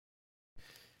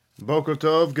Boker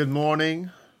Tov, good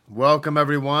morning. Welcome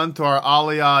everyone to our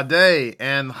Aliyah Day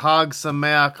and Hag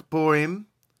Sameach Purim.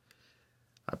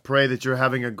 I pray that you're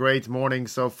having a great morning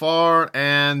so far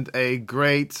and a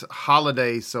great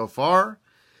holiday so far.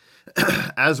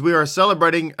 As we are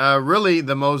celebrating really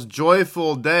the most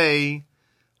joyful day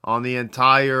on the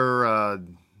entire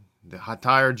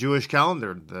Jewish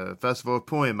calendar, the Festival of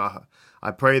Purim. I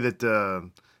pray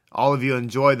that all of you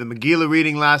enjoyed the Megillah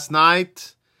reading last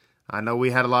night. I know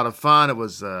we had a lot of fun. It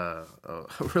was a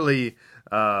really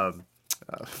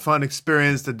fun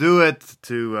experience to do it,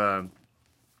 to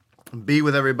be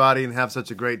with everybody and have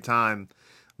such a great time.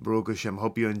 Baruch Hashem.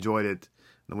 Hope you enjoyed it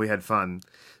and we had fun.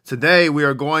 Today we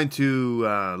are going to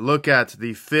look at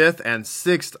the fifth and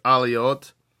sixth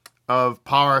aliyot of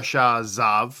Parashah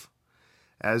Zav,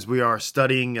 as we are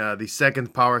studying the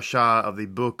second parashah of the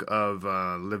book of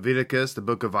Leviticus, the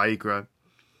book of Vayikra.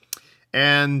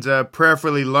 And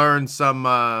prayerfully learn some,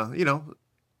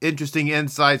 interesting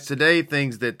insights today,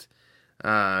 things that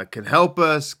can help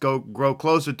us grow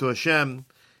closer to Hashem,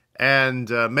 and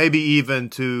maybe even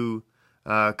to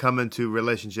come into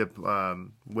relationship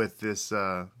with this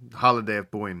holiday of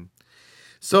Purim.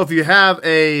 So if you have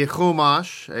a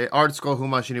Chumash, a Art Scroll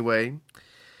Chumash anyway,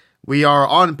 we are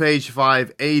on page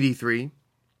 583.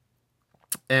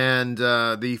 And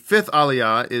the fifth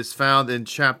aliyah is found in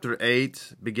chapter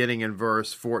 8, beginning in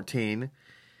verse 14.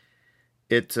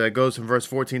 It goes from verse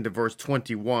 14 to verse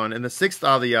 21. And the sixth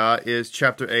aliyah is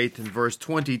chapter 8 and verse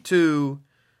 22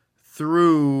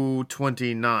 through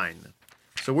 29.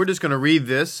 So we're just going to read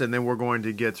this, and then we're going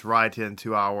to get right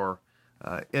into our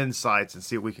insights and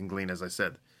see what we can glean, as I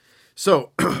said.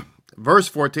 So, verse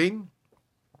 14.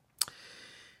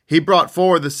 He brought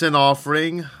forward the sin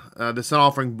offering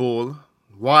bull.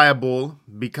 Why a bull?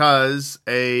 Because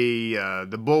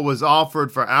the bull was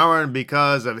offered for Aaron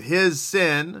because of his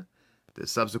sin that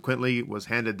subsequently was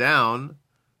handed down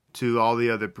to all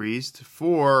the other priests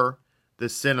for the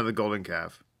sin of the golden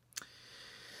calf.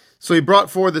 So he brought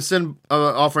forward the sin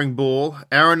offering bull.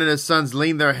 Aaron and his sons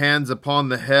leaned their hands upon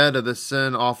the head of the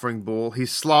sin offering bull. He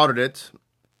slaughtered it,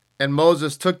 and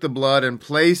Moses took the blood and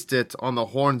placed it on the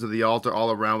horns of the altar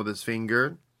all around with his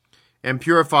finger, and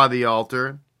purified the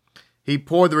altar. He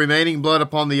poured the remaining blood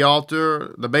upon the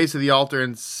altar, the base of the altar,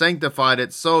 and sanctified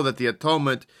it so that the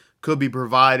atonement could be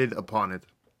provided upon it.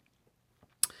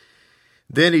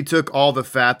 Then he took all the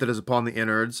fat that is upon the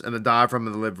innards, and the diaphragm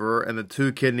of the liver, and the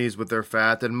 2 kidneys with their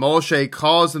fat, and Moshe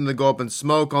caused them to go up in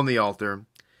smoke on the altar.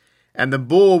 And the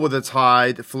bull with its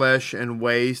hide, flesh, and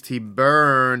waste he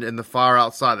burned in the fire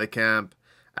outside the camp,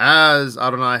 as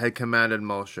Adonai had commanded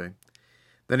Moshe.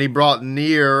 Then he brought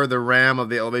near the ram of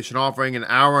the elevation offering, and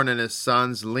Aaron and his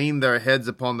sons leaned their hands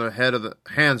upon the head of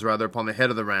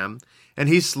the ram, and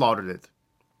he slaughtered it.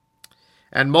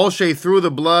 And Moshe threw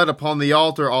the blood upon the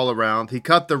altar all around. He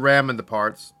cut the ram into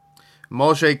parts.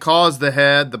 Moshe caused the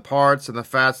head, the parts, and the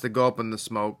fats to go up in the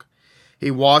smoke.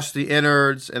 He washed the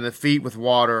innards and the feet with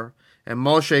water, and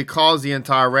Moshe caused the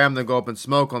entire ram to go up in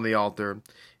smoke on the altar.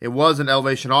 It was an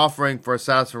elevation offering for a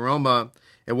satisfying aroma.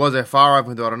 It was a fire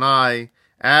offering to Adonai,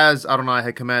 as Adonai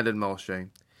had commanded Moshe.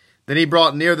 Then he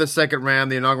brought near the second ram,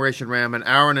 the inauguration ram, and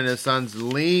Aaron and his sons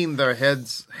leaned their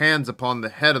hands upon the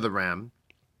head of the ram.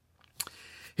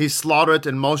 He slaughtered it,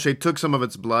 and Moshe took some of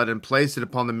its blood and placed it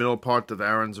upon the middle part of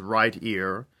Aaron's right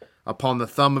ear, upon the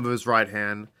thumb of his right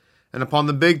hand, and upon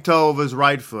the big toe of his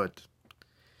right foot.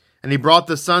 And he brought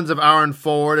the sons of Aaron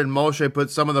forward, and Moshe put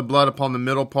some of the blood upon the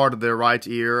middle part of their right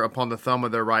ear, upon the thumb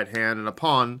of their right hand, and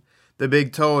upon the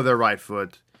big toe of their right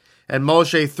foot. And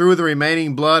Moshe threw the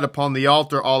remaining blood upon the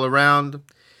altar all around.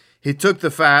 He took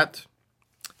the fat,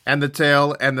 and the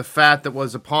tail, and the fat that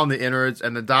was upon the innards,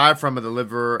 and the diaphragm of the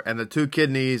liver, and the 2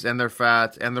 kidneys, and their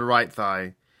fat, and the right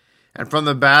thigh. And from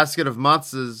the basket of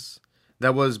matzahs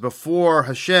that was before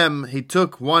Hashem, he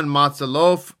took 1 matzah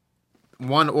loaf,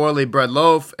 1 oily bread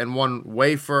loaf, and 1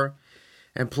 wafer,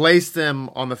 and placed them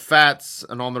on the fats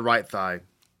and on the right thigh.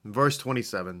 Verse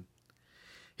 27.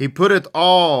 He put it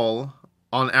all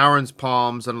on Aaron's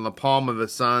palms and on the palm of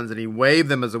his sons, and he waved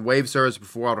them as a wave service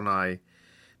before Adonai.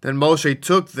 Then Moshe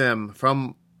took them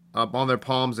from upon their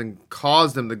palms and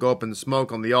caused them to go up in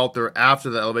smoke on the altar after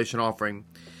the elevation offering.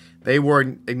 They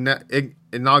were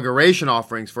inauguration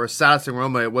offerings for a satisfying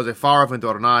aroma. It was a fire offering to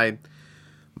Adonai.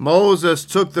 Moses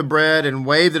took the bread and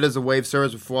waved it as a wave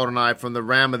service before Adonai from the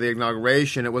ram of the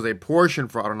inauguration. It was a portion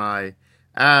for Adonai,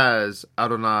 as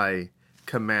Adonai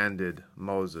commanded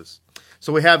Moses.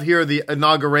 So we have here the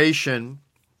inauguration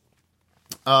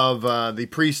of the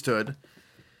priesthood.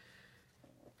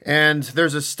 And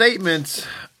there's a statement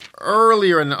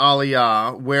earlier in the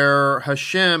Aliyah where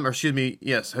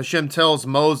Hashem tells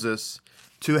Moses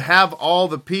to have all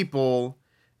the people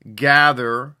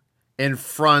gather in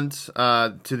front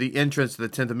to the entrance to the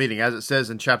tent of meeting. As it says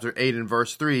in chapter 8 and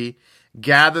verse 3,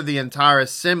 gather the entire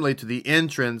assembly to the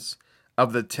entrance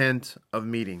of the tent of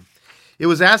meeting. It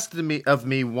was asked of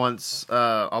me once,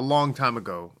 a long time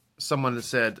ago, someone has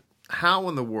said, how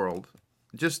in the world,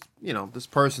 just, this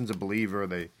person's a believer,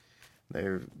 they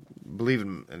believe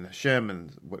in Hashem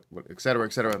and what et cetera,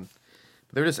 et cetera.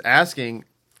 They're just asking,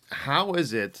 how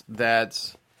is it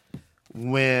that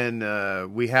when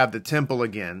we have the temple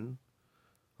again,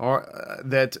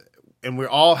 and we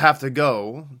all have to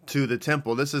go to the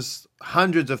temple, this is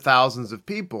hundreds of thousands of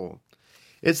people.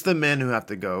 It's the men who have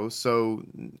to go. So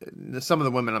some of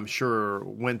the women, I'm sure,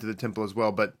 went to the temple as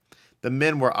well, but the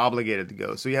men were obligated to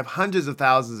go. So you have hundreds of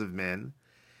thousands of men.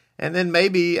 And then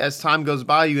maybe as time goes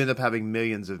by, you end up having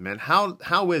millions of men.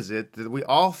 How is it that we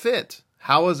all fit?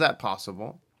 How is that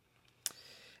possible?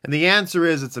 And the answer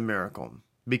is it's a miracle.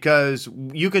 Because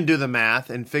you can do the math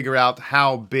and figure out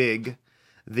how big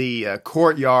the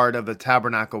courtyard of the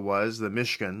tabernacle was, the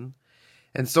Mishkan.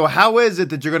 And so how is it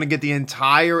that you're going to get the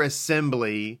entire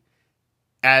assembly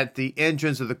at the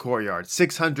entrance of the courtyard?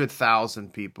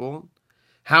 600,000 people.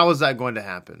 How is that going to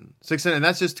happen? 600, and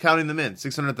that's just counting the men,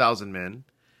 600,000 men.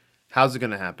 How's it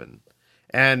going to happen?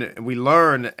 And we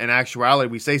learn, in actuality,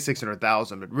 we say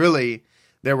 600,000, but really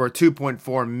there were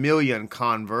 2.4 million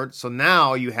converts. So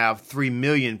now you have 3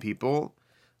 million people.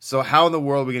 So how in the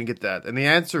world are we going to get that? And the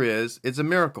answer is, it's a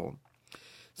miracle.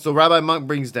 So Rabbi Monk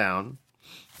brings down,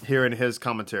 here in his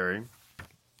commentary,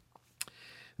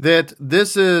 that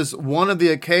this is one of the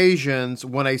occasions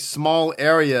when a small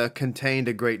area contained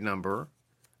a great number,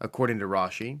 according to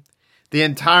Rashi. The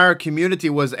entire community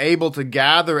was able to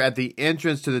gather at the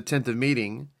entrance to the tent of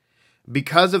meeting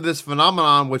because of this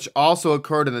phenomenon, which also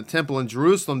occurred in the temple in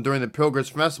Jerusalem during the pilgrims'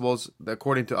 festivals,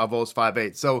 according to Avos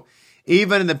 5:8. So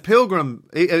even in the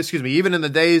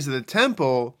days of the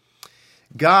temple,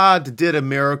 God did a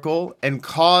miracle and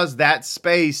caused that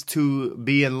space to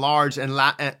be enlarged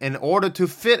in order to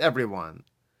fit everyone.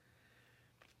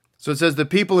 So it says the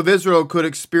people of Israel could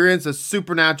experience a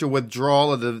supernatural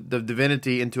withdrawal of the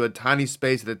divinity into a tiny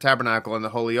space of the tabernacle and the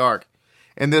holy ark.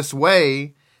 In this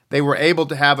way, they were able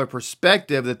to have a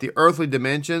perspective that the earthly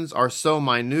dimensions are so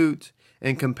minute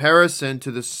in comparison to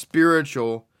the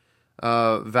spiritual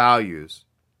values.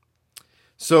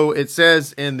 So it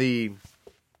says in the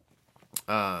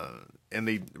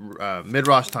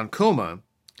Midrash Tanchuma,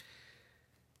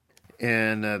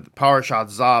 in Parashat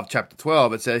Zav, chapter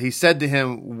 12, it says, he said to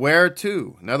him, where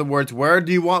to? In other words, where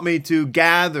do you want me to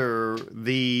gather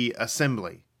the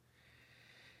assembly?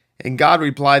 And God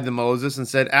replied to Moses and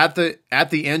said, at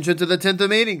the entrance of the tent of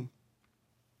meeting.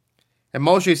 And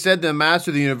Moshe said to the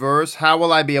master of the universe, how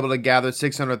will I be able to gather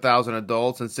 600,000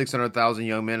 adults and 600,000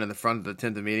 young men in the front of the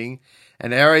tent of meeting?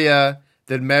 An area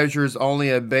that measures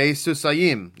only a base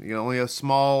susayim, only a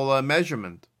small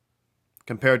measurement,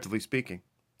 comparatively speaking.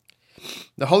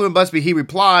 The Holy One, blessed be He,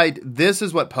 replied, this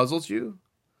is what puzzles you?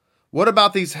 What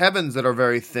about these heavens that are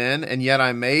very thin, and yet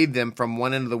I made them from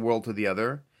one end of the world to the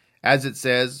other? As it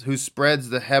says, who spreads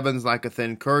the heavens like a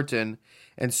thin curtain,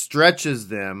 and stretches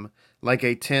them like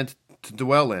a tent to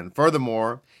dwell in.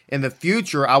 Furthermore, in the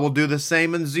future I will do the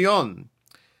same in Zion.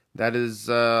 That is,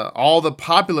 all the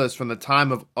populace from the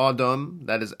time of Adam,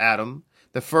 that is Adam,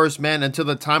 the first man, until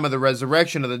the time of the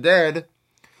resurrection of the dead,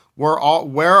 where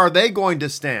are they going to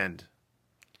stand?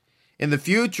 In the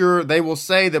future, they will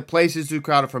say, the place is too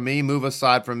crowded for me, move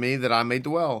aside from me, that I may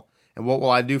dwell. And what will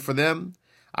I do for them?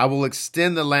 I will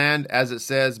extend the land, as it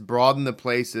says, broaden the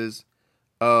places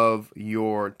of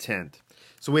your tent.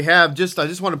 So we have, I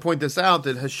just want to point this out,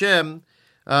 that Hashem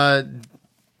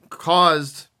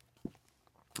caused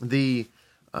the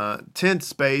tent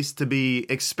space to be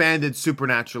expanded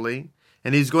supernaturally,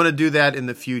 and He's going to do that in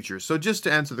the future. So just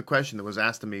to answer the question that was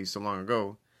asked to me so long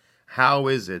ago, how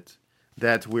is it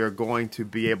that we are going to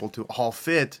be able to all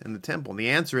fit in the temple? And the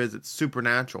answer is it's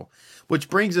supernatural, which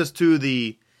brings us to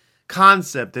the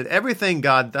concept that everything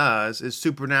God does is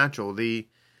supernatural. The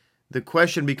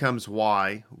question becomes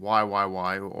why,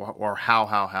 or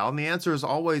how, and the answer is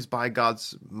always by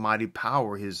God's mighty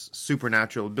power, His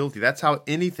supernatural ability. That's how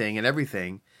anything and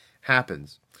everything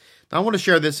happens. Now, I want to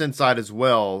share this insight as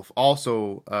well,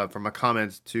 also from a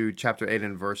comment to chapter 8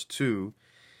 and verse 2,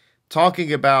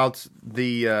 talking about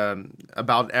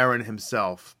about Aaron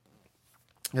himself.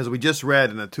 As we just read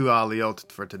in the two aliyot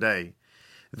for today,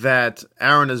 that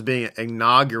Aaron is being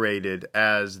inaugurated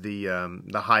as the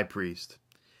high priest.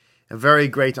 A very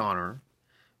great honor.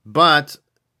 But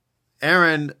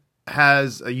Aaron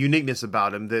has a uniqueness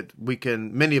about him that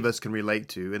many of us can relate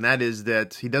to, and that is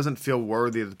that he doesn't feel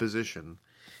worthy of the position.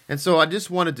 And so I just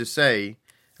wanted to say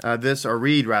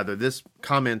read this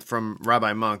comment from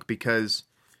Rabbi Monk, because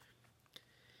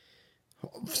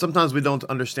sometimes we don't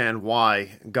understand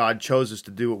why God chose us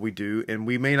to do what we do, and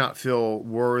we may not feel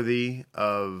worthy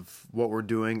of what we're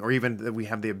doing, or even that we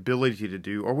have the ability to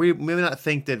do, or we may not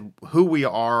think that who we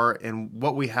are and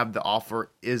what we have to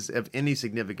offer is of any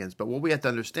significance. But what we have to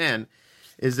understand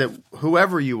is that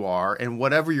whoever you are and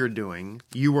whatever you're doing,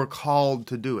 you were called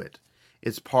to do it.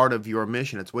 It's part of your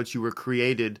mission. It's what you were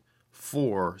created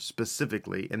for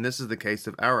specifically, and this is the case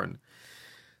of Aaron.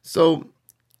 So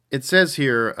it says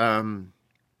here,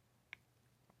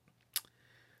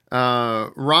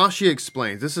 Rashi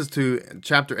explains, this is to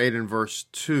chapter 8 and verse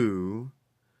 2,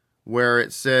 where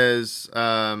it says,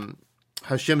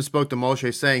 Hashem spoke to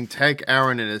Moshe saying, take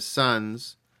Aaron and his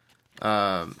sons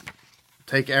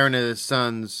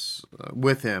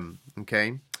with him,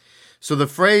 okay? So the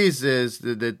phrase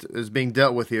that is being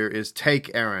dealt with here is take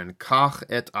Aaron, kach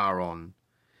et Aaron.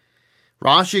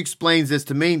 Rashi explains this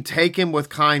to mean take him with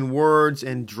kind words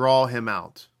and draw him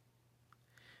out.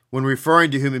 When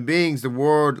referring to human beings, the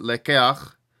word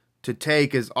lekeach, to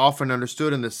take, is often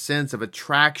understood in the sense of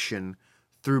attraction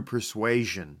through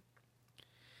persuasion.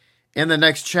 In the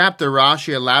next chapter,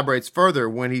 Rashi elaborates further.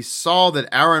 When he saw that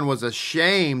Aaron was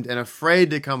ashamed and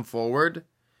afraid to come forward,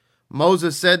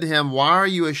 Moses said to him, why are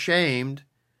you ashamed?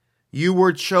 You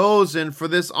were chosen for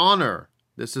this honor.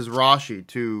 This is Rashi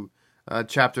to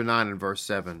chapter 9 and verse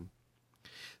 7.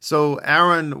 So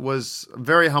Aaron was a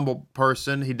very humble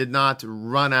person. He did not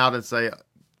run out and say,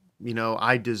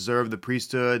 I deserve the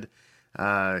priesthood.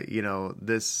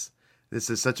 This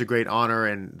is such a great honor,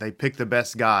 and they picked the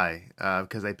best guy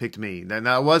because they picked me. Now,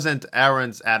 that wasn't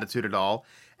Aaron's attitude at all.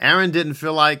 Aaron didn't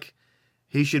feel like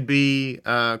he should be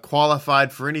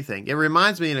qualified for anything. It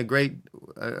reminds me in a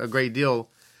great deal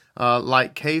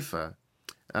like Kepha,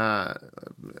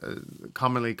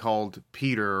 commonly called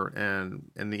Peter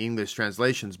in the English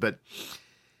translations. But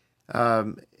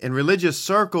in religious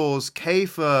circles,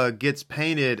 Kepha gets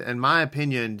painted, in my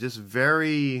opinion, just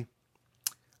very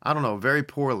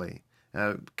poorly.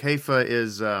 Kepha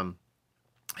is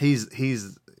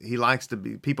he likes to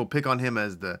be, people pick on him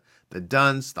as the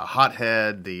dunce, the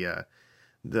hothead,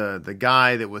 the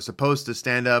guy that was supposed to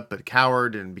stand up but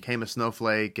cowered and became a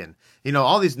snowflake, and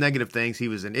all these negative things. He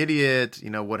was an idiot,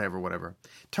 whatever.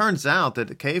 Turns out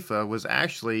that Kepha was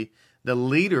actually the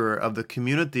leader of the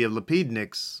community of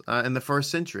Lapidniks in the first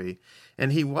century,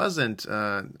 and he wasn't.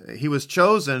 He was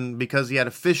chosen because he had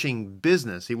a fishing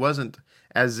business. He wasn't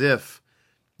as if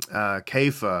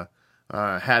Kepha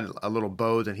had a little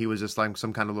boat and he was just like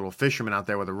some kind of little fisherman out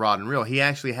there with a rod and reel. He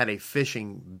actually had a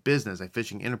fishing business, a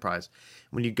fishing enterprise.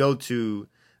 When you go to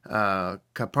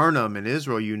Capernaum in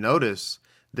Israel, you notice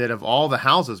that of all the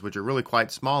houses, which are really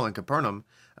quite small in Capernaum,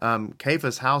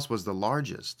 Kepha's house was the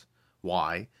largest.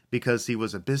 Why? Because he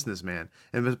was a businessman.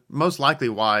 And most likely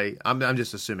why, I'm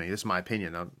just assuming, this is my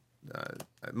opinion,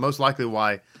 most likely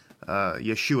why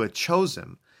Yeshua chose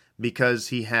him, because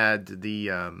he had the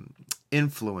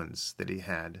influence that he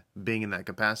had being in that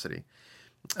capacity.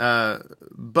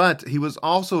 But he was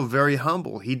also very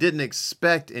humble. He didn't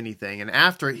expect anything. And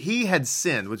after he had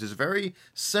sinned, which is very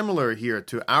similar here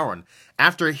to Aaron,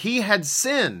 after he had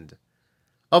sinned,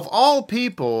 of all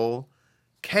people,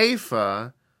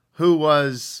 Kepha, who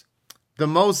was the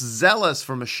most zealous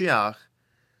for Mashiach,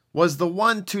 was the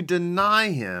one to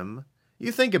deny him.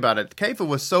 You think about it. Kepha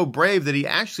was so brave that he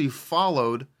actually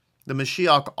followed the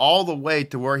Mashiach all the way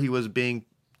to where he was being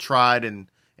tried in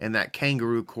that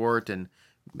kangaroo court and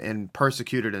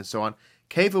persecuted and so on.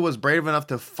 Kepha was brave enough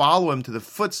to follow him to the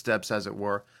footsteps, as it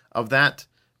were, of that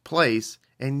place,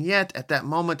 and yet at that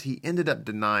moment he ended up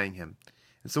denying him.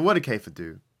 And so what did Kepha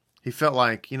do? He felt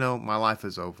like, my life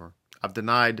is over. I've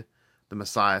denied the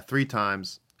Messiah 3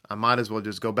 times. I might as well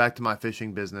just go back to my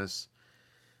fishing business.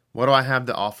 What do I have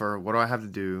to offer? What do I have to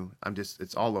do?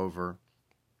 It's all over.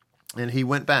 And he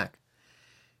went back.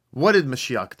 What did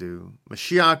Mashiach do?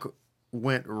 Mashiach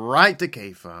went right to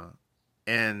Kepha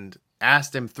and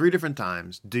asked him 3 different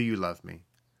times, do you love me?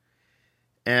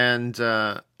 And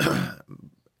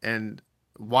and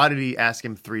why did he ask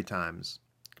him 3 times?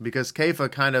 Because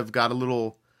Kepha kind of got a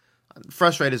little,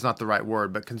 frustrated is not the right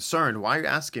word, but concerned. Why are you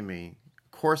asking me?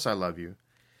 Of course I love you.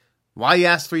 Why you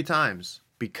asked 3 times?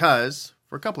 Because,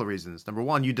 for a couple of reasons. Number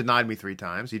 1, you denied me 3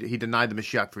 times. He denied the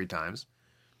Mashiach 3 times.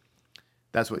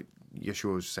 That's what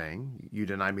Yeshua was saying. You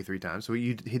denied me 3 times. So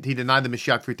he denied the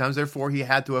Mashiach 3 times. Therefore, he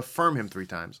had to affirm him 3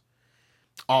 times.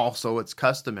 Also, it's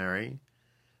customary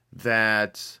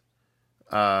that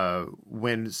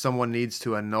when someone needs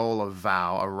to annul a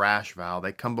vow, a rash vow,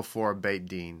 they come before a Beit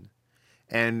Din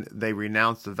and they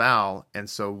renounce the vow. And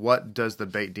so what does the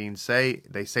Beit Din say?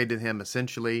 They say to him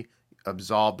essentially,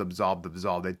 absolved, absolved,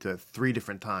 absolved. They did it 3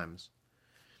 different times.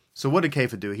 So what did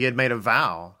Kepha do? He had made a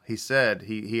vow. He said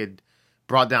he had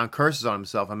brought down curses on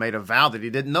himself and made a vow that he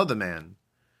didn't know the man.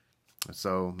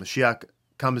 So Mashiach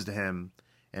comes to him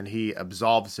and he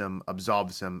absolves him,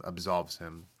 absolves him, absolves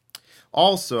him.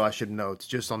 Also, I should note,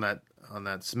 just on that,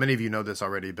 so many of you know this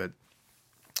already, but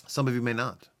some of you may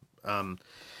not.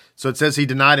 So it says he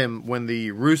denied him when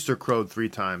the rooster crowed 3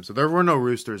 times. So there were no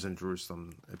roosters in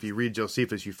Jerusalem. If you read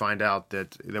Josephus, you find out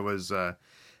that there was,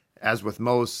 as with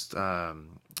most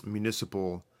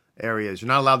municipal areas, you're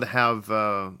not allowed to have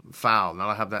fowl,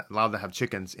 not allowed to have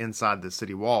chickens inside the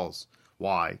city walls.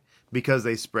 Why? Because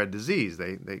they spread disease.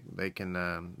 They're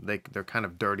kind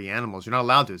of dirty animals. You're not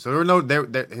allowed to. So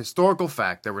historical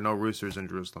fact, there were no roosters in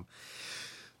Jerusalem.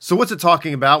 So what's it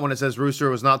talking about when it says rooster?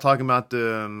 It was not talking about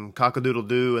the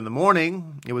cock-a-doodle-doo in the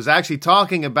morning. It was actually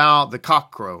talking about the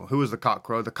cockcrow. Who was the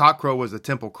cockcrow? The cockcrow was the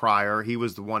temple crier. He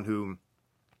was the one who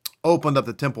opened up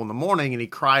the temple in the morning, and he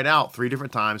cried out 3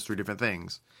 different times, 3 different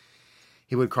things.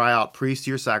 He would cry out, priests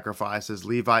to your sacrifices,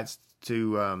 Levites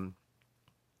to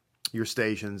your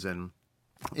stations, and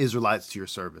Israelites to your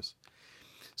service.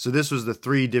 So this was the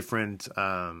 3 different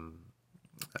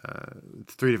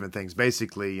 3 different things.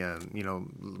 Basically,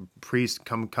 priests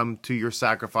come to your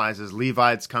sacrifices,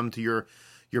 Levites come to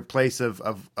your place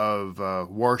of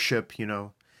worship,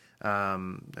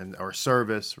 or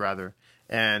service rather,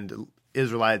 and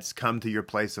Israelites come to your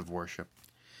place of worship.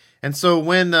 And so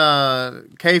when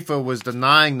Kepha was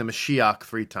denying the Mashiach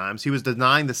 3 times, he was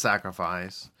denying the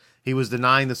sacrifice, he was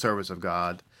denying the service of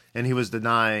God, and he was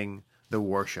denying the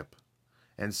worship.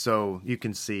 And so you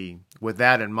can see, with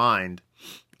that in mind,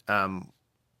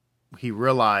 he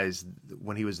realized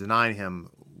when he was denying him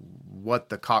what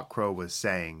the cockcrow was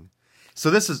saying. So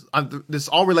this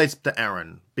all relates to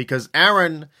Aaron, because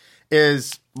Aaron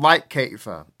is like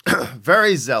Kepha,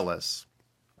 very zealous.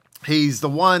 He's the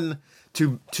one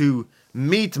to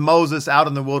meet Moses out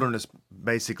in the wilderness,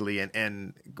 basically,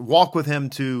 and walk with him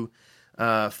to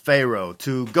Pharaoh,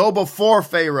 to go before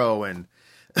Pharaoh and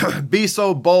be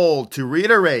so bold to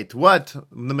reiterate what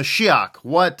the Mashiach,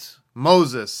 what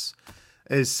Moses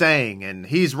is saying. And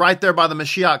he's right there by the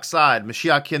Mashiach's side.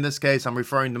 Mashiach, in this case, I'm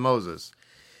referring to Moses.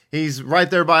 He's right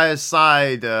there by his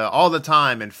side all the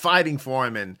time and fighting for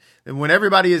him. And when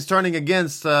everybody is turning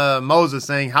against Moses,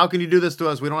 saying, how can you do this to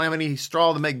us? We don't have any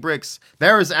straw to make bricks.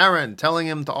 There is Aaron telling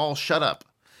him to all shut up.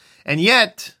 And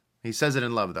yet, he says it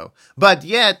in love though, but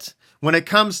yet, when it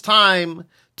comes time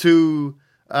to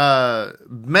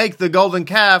make the golden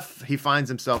calf, he finds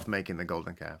himself making the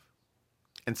golden calf.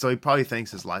 And so he probably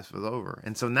thinks his life was over.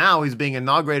 And so now he's being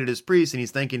inaugurated as priest, and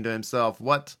he's thinking to himself,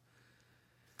 what?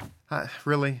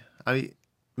 Really?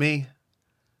 Me?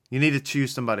 You need to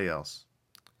choose somebody else.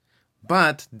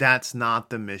 But that's not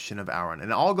the mission of Aaron. And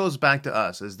it all goes back to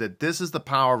us, is that this is the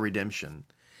power of redemption.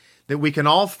 That we can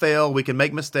all fail, we can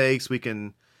make mistakes, we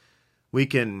can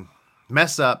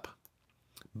mess up,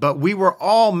 but we were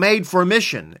all made for a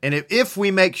mission. And if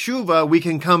we make tshuva, we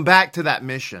can come back to that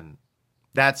mission.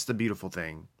 That's the beautiful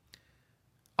thing.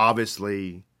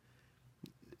 Obviously,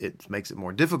 it makes it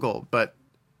more difficult, but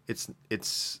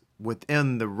it's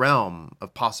within the realm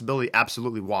of possibility.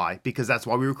 Absolutely. Why? Because that's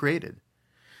why we were created.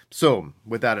 So,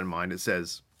 with that in mind, it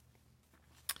says,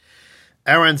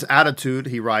 Aaron's attitude,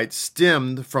 he writes,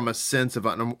 stemmed from a sense of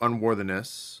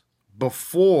unworthiness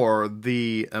before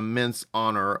the immense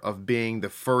honor of being the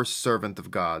first servant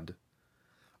of God.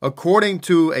 According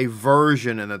to a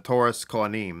version in the Torah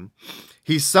Kohanim,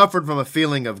 he suffered from a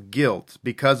feeling of guilt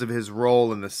because of his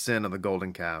role in the sin of the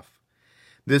golden calf.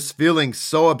 This feeling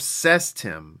so obsessed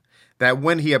him that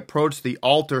when he approached the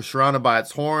altar surrounded by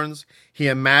its horns, he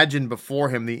imagined before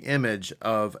him the image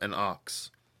of an ox.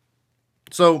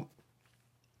 So,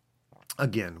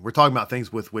 again, we're talking about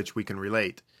things with which we can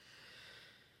relate.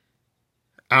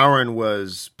 Aaron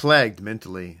was plagued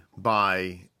mentally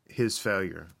by his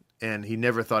failure, and he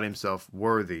never thought himself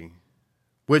worthy,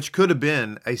 which could have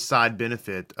been a side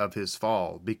benefit of his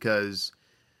fall, because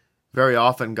very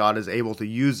often God is able to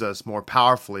use us more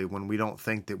powerfully when we don't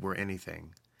think that we're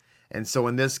anything. And so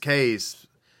in this case,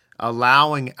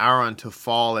 allowing Aaron to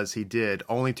fall as he did,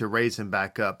 only to raise him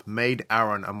back up, made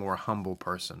Aaron a more humble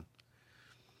person.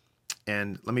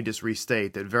 And let me just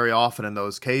restate that very often in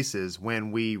those cases,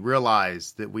 when we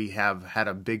realize that we have had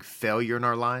a big failure in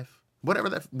our life, whatever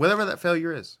that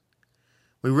failure is,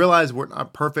 we realize we're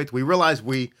not perfect. We realize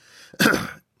we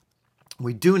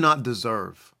do not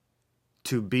deserve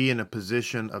to be in a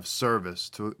position of service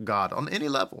to God on any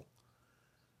level.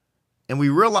 And we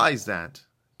realize that,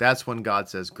 that's when God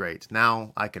says, great,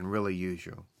 now I can really use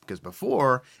you. Because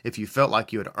before, if you felt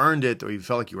like you had earned it, or you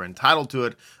felt like you were entitled to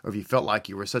it, or if you felt like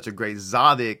you were such a great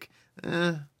tzaddik,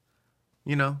 it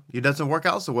doesn't work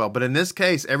out so well. But in this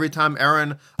case, every time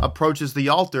Aaron approaches the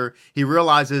altar, he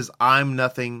realizes, I'm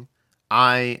nothing.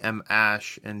 I am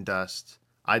ash and dust.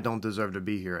 I don't deserve to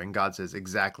be here. And God says,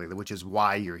 exactly, which is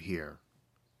why you're here.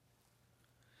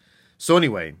 So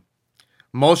anyway,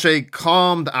 Moshe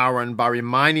calmed Aaron by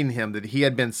reminding him that he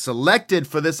had been selected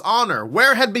for this honor.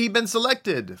 Where had he been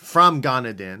selected? From Gan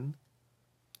Eden.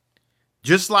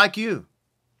 Just like you.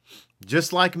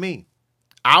 Just like me.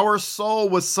 Our soul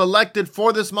was selected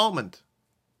for this moment.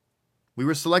 We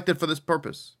were selected for this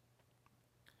purpose.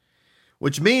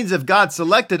 Which means if God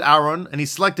selected Aaron, and he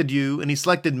selected you, and he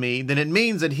selected me, then it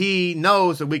means that he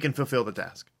knows that we can fulfill the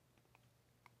task.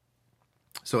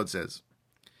 So it says,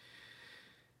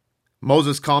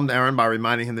 Moses calmed Aaron by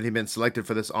reminding him that he'd been selected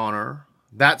for this honor.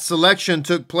 That selection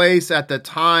took place at the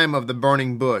time of the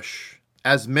burning bush,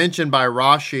 as mentioned by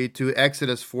Rashi to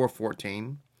Exodus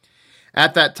 4:14.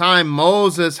 At that time,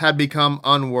 Moses had become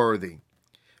unworthy.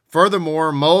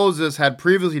 Furthermore, Moses had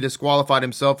previously disqualified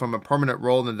himself from a permanent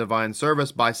role in the divine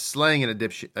service by slaying an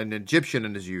Egyptian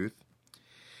in his youth.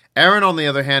 Aaron, on the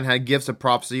other hand, had gifts of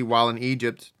prophecy while in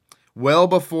Egypt, well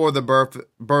before the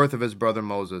birth of his brother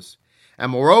Moses.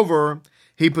 And moreover,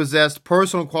 he possessed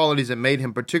personal qualities that made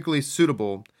him particularly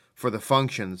suitable for the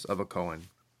functions of a Kohen.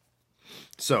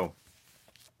 So,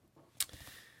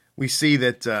 we see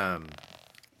that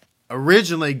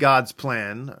originally God's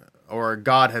plan, or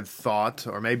God had thought,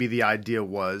 or maybe the idea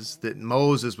was, that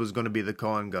Moses was going to be the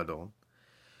Kohen Gadol.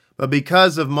 But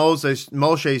because of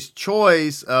Moshe's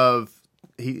choice and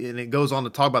it goes on to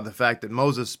talk about the fact that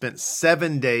Moses spent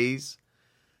 7 days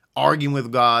arguing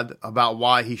with God about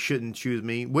why he shouldn't choose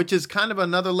me, which is kind of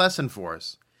another lesson for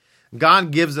us.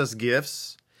 God gives us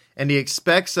gifts, and he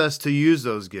expects us to use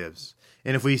those gifts.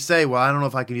 And if we say, well, I don't know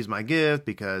if I can use my gift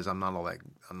because I'm not all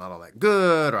that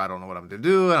good, or I don't know what I'm going to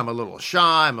do, and I'm a little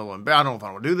shy, I'm a little embarrassed, I don't know if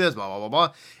I want to do this, blah, blah, blah,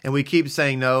 blah. And we keep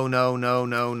saying no,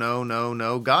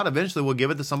 God eventually will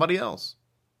give it to somebody else.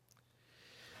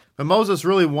 But Moses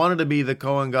really wanted to be the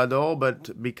Kohen Gadol,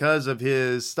 but because of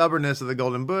his stubbornness of the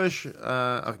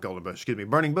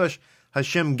burning bush,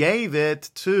 Hashem gave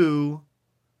it to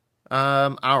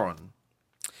Aaron.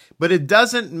 But it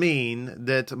doesn't mean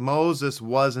that Moses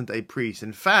wasn't a priest.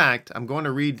 In fact, I'm going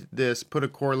to read this, put a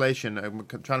correlation, I'm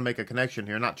trying to make a connection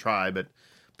here, not try, but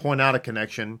point out a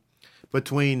connection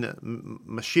between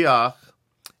Mashiach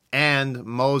and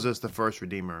Moses, the first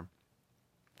Redeemer.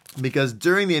 Because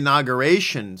during the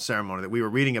inauguration ceremony that we were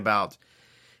reading about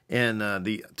in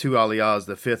the two Aliyahs,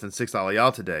 the fifth and sixth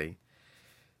Aliyah today,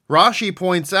 Rashi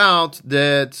points out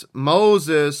that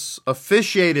Moses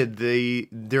officiated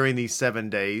during these 7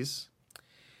 days,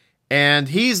 and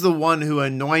he's the one who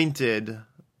anointed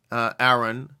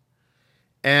Aaron,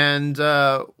 and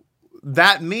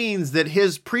that means that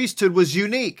his priesthood was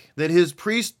unique, that his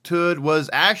priesthood was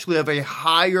actually of a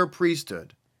higher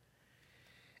priesthood.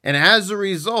 And as a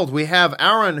result, we have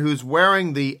Aaron who's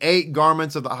wearing the 8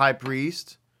 garments of the high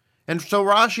priest. And so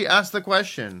Rashi asks the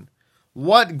question,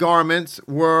 what garments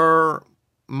were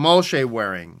Moshe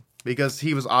wearing? Because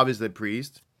he was obviously a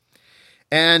priest.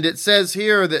 And it says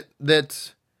here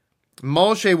that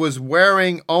Moshe was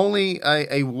wearing only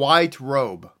a white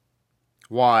robe.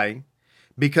 Why?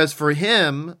 Because for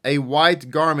him, a white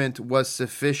garment was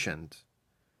sufficient.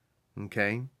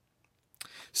 Okay?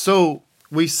 So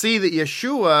we see that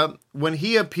Yeshua, when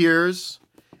he appears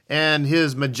in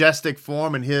his majestic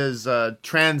form, in his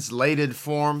translated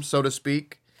form, so to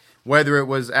speak, whether it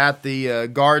was at the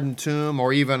garden tomb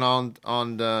or even on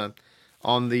the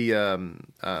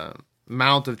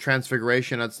Mount of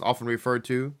Transfiguration, that's often referred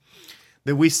to,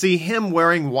 that we see him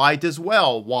wearing white as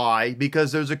well. Why?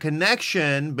 Because there's a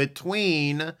connection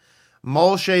between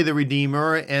Moshe the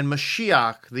Redeemer and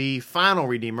Mashiach, the final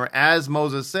Redeemer. As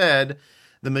Moses said,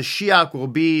 the Mashiach will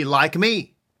be like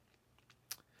me.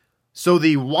 So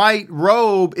the white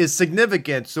robe is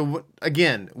significant. So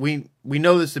again, we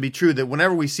know this to be true, that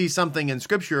whenever we see something in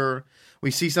Scripture, we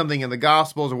see something in the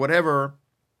Gospels or whatever,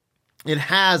 it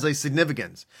has a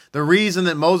significance. The reason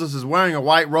that Moses is wearing a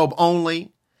white robe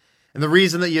only, and the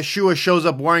reason that Yeshua shows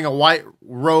up wearing a white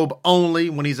robe only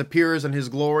when he appears in his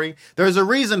glory, there's a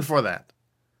reason for that.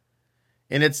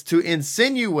 And it's to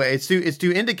insinuate, it's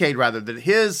to indicate rather that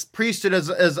his priesthood is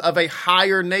of a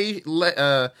higher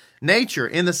nature,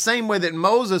 in the same way that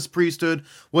Moses' priesthood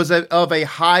was of a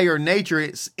higher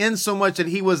nature, in so much that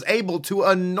he was able to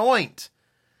anoint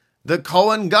the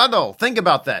Kohen Gadol. Think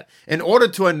about that. In order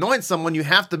to anoint someone, you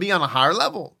have to be on a higher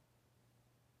level.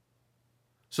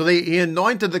 So he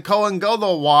anointed the Kohen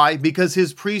Gadol. Why? Because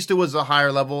his priesthood was a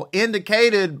higher level,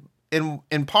 indicated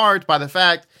in part by the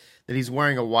fact that he's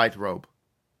wearing a white robe,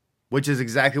 which is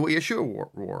exactly what Yeshua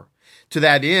wore. To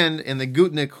that end, in the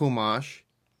Gutnik Humash,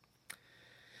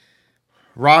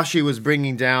 Rashi was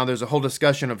bringing down, there's a whole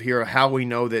discussion of here how we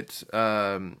know that,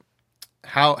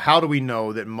 how do we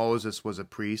know that Moses was a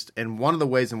priest? And one of the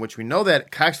ways in which we know that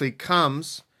actually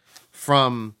comes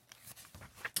from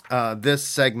this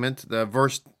segment, the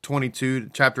verse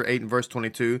 22, chapter 8 and verse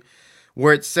 22,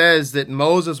 where it says that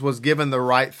Moses was given the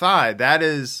right thigh. That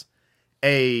is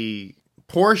a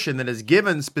portion that is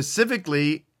given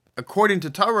specifically, according to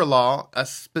Torah law,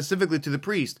 specifically to the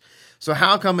priest. So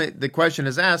how come the question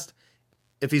is asked,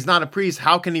 if he's not a priest,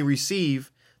 how can he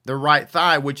receive the right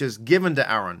thigh, which is given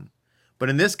to Aaron? But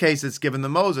in this case, it's given to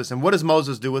Moses. And what does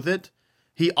Moses do with it?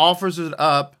 He offers it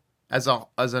up as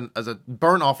a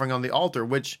burnt offering on the altar,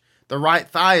 which the right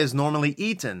thigh is normally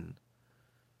eaten.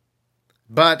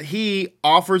 But he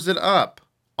offers it up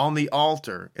on the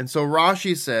altar. And so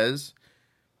Rashi says,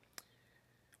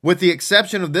 with the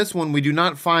exception of this one, we do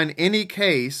not find any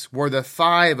case where the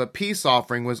thigh of a peace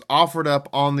offering was offered up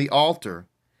on the altar.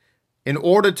 In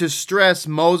order to stress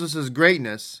Moses'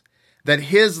 greatness, that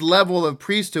his level of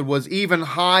priesthood was even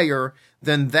higher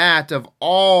than that of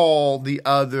all the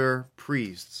other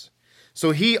priests.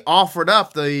 So he offered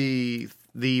up the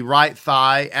right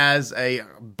thigh as a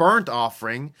burnt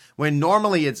offering when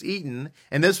normally it's eaten,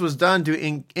 and this was done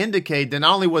to indicate that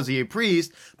not only was he a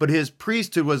priest, but his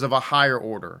priesthood was of a higher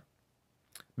order.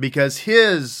 Because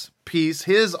his peace,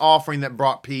 his offering that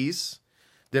brought peace,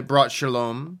 that brought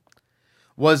shalom,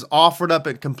 was offered up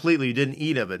it completely. You didn't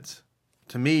eat of it.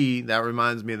 To me, that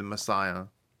reminds me of the Messiah.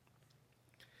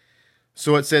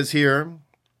 So it says here,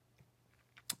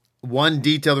 one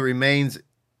detail that remains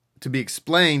to be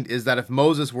explained is that if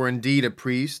Moses were indeed a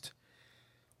priest,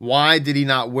 why did he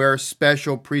not wear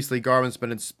special priestly garments,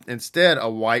 but instead a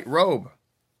white robe?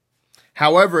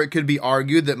 However, it could be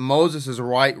argued that Moses'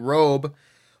 white robe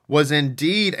was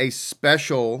indeed a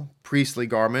special priestly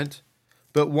garment,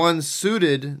 but one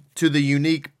suited to the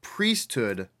unique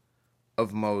priesthood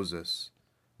of Moses.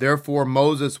 Therefore,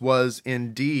 Moses was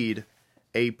indeed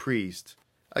a priest.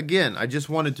 Again, I just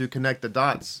wanted to connect the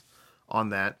dots on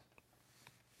that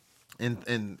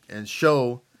and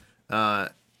show an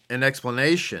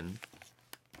explanation,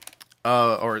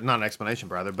 or not an explanation,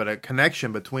 rather, but a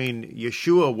connection between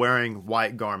Yeshua wearing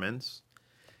white garments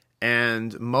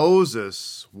and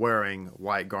Moses wearing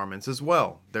white garments as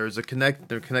well. There's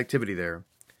connectivity there.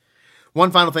 One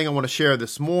final thing I want to share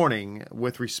this morning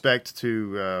with respect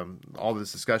to all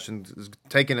this discussion is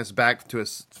taking us back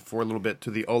for a little bit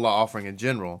to the Olah offering in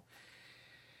general.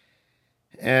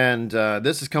 And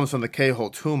this comes from the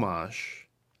Kehot Humash,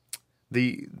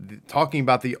 talking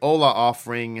about the Olah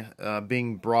offering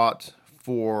being brought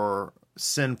for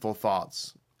sinful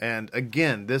thoughts. And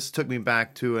again, this took me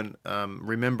back to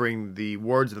remembering the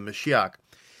words of the Mashiach.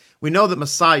 We know that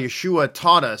Messiah Yeshua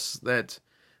taught us that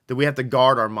we have to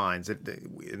guard our minds.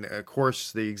 And of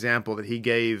course, the example that he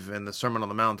gave in the Sermon on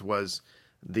the Mount was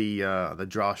the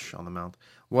Drosh on the Mount,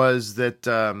 was that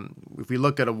if we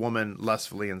look at a woman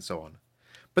lustfully and so on.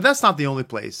 But that's not the only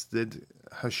place that that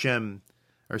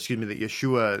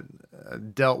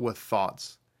Yeshua dealt with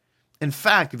thoughts. In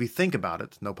fact, if you think about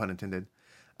it, no pun intended,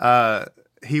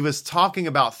 he was talking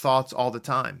about thoughts all the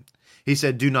time. He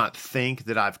said, do not think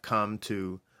that I've come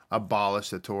to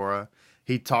abolish the Torah.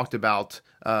 He talked about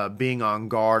being on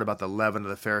guard about the leaven of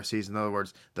the Pharisees. In other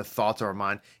words, the thoughts are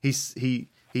mine. He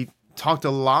talked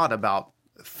a lot about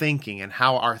thinking and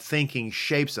how our thinking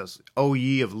shapes us. O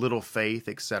ye of little faith,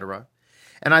 etc.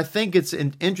 And I think it's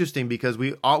interesting because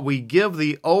we give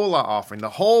the Olah offering, the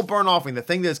whole burnt offering, the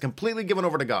thing that is completely given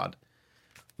over to God,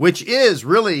 which is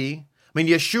really,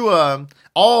 Yeshua,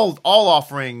 all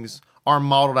offerings are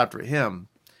modeled after him.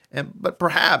 But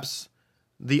perhaps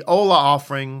the Olah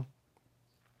offering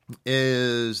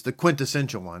is the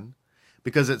quintessential one,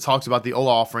 because it talks about the Olah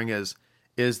offering is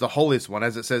the holiest one,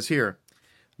 as it says here.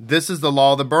 This is the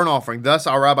law of the burnt offering. Thus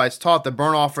our rabbis taught the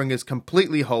burnt offering is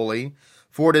completely holy,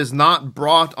 for it is not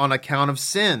brought on account of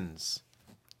sins.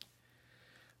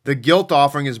 The guilt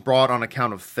offering is brought on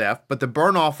account of theft, but the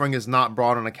burnt offering is not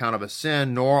brought on account of a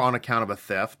sin, nor on account of a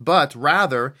theft, but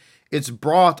rather it's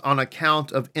brought on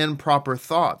account of improper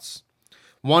thoughts.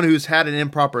 One who's had an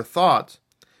improper thought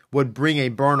would bring a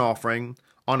burnt offering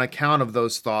on account of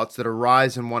those thoughts that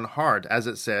arise in one heart, as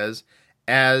it says,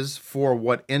 as for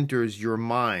what enters your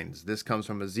minds. This comes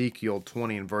from Ezekiel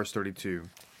 20 and verse 32.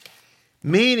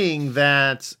 Meaning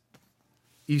that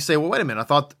you say, well, wait a minute, I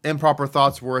thought improper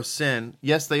thoughts were a sin.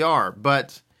 Yes, they are.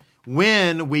 But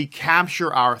when we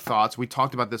capture our thoughts, we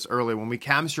talked about this earlier, when we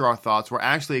capture our thoughts, we're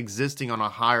actually existing on a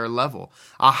higher level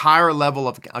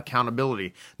of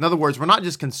accountability. In other words, we're not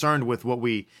just concerned with what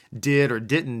we did or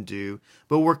didn't do,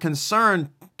 but we're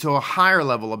concerned to a higher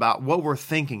level about what we're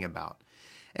thinking about.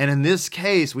 And in this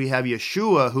case, we have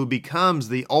Yeshua, who becomes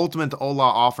the ultimate olah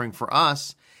offering for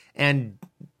us, and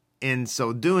in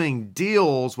so doing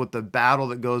deals with the battle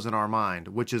that goes in our mind,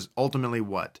 which is ultimately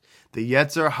what? The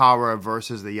Yetzer Hara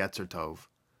versus the Yetzer Tov.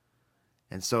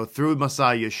 And so through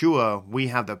Messiah Yeshua, we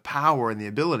have the power and the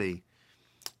ability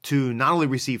to not only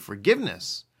receive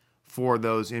forgiveness for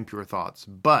those impure thoughts,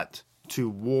 but to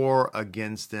war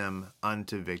against them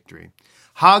unto victory.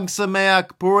 Hag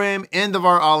Sameach Purim, end of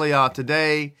our Aliyah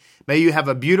today. May you have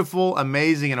a beautiful,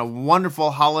 amazing, and a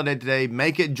wonderful holiday today.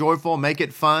 Make it joyful, make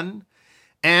it fun.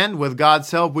 And with God's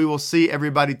help, we will see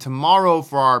everybody tomorrow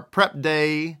for our prep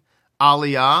day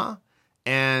Aliyah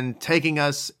and taking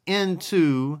us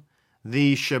into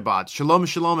the Shabbat. Shalom,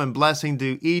 shalom, and blessing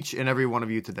to each and every one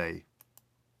of you today.